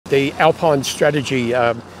The alpine strategy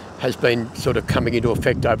has been sort of coming into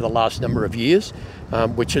effect over the last number of years,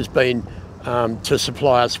 which has been to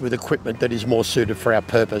supply us with equipment that is more suited for our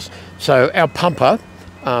purpose. So our pumper,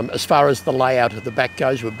 as far as the layout of the back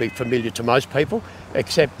goes, would be familiar to most people,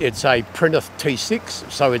 except it's a Plymouth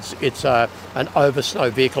T6, so it's an over snow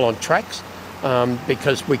vehicle on tracks,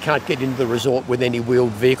 because we can't get into the resort with any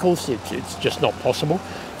wheeled vehicles. It's just not possible.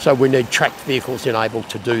 So we need tracked vehicles enabled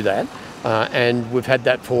to do that. And we've had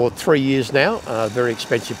that for 3 years now, a very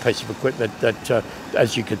expensive piece of equipment that,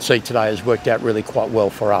 as you can see today, has worked out really quite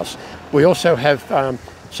well for us. We also have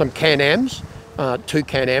some Can-Ams, 2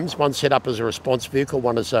 Can-Ams, one set up as a response vehicle,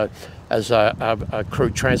 one as a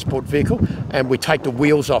crew transport vehicle, and we take the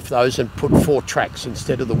wheels off those and put 4 tracks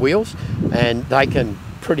instead of the wheels, and they can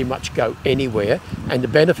pretty much go anywhere. And the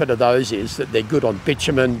benefit of those is that they're good on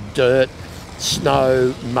bitumen, dirt,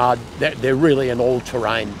 snow, mud. They're really an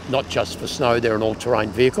all-terrain, not just for snow, they're an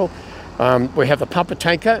all-terrain vehicle. We have a pumper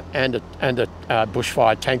tanker and a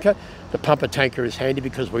bushfire tanker. The pumper tanker is handy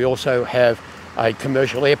because we also have a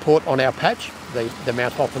commercial airport on our patch, the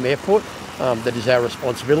Mt Hotham airport, that is our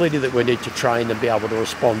responsibility, that we need to train and be able to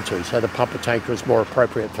respond to. So the pumper tanker is more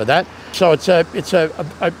appropriate for that. So it's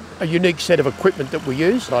a unique set of equipment that we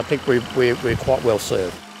use, and I think we're quite well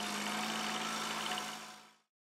served.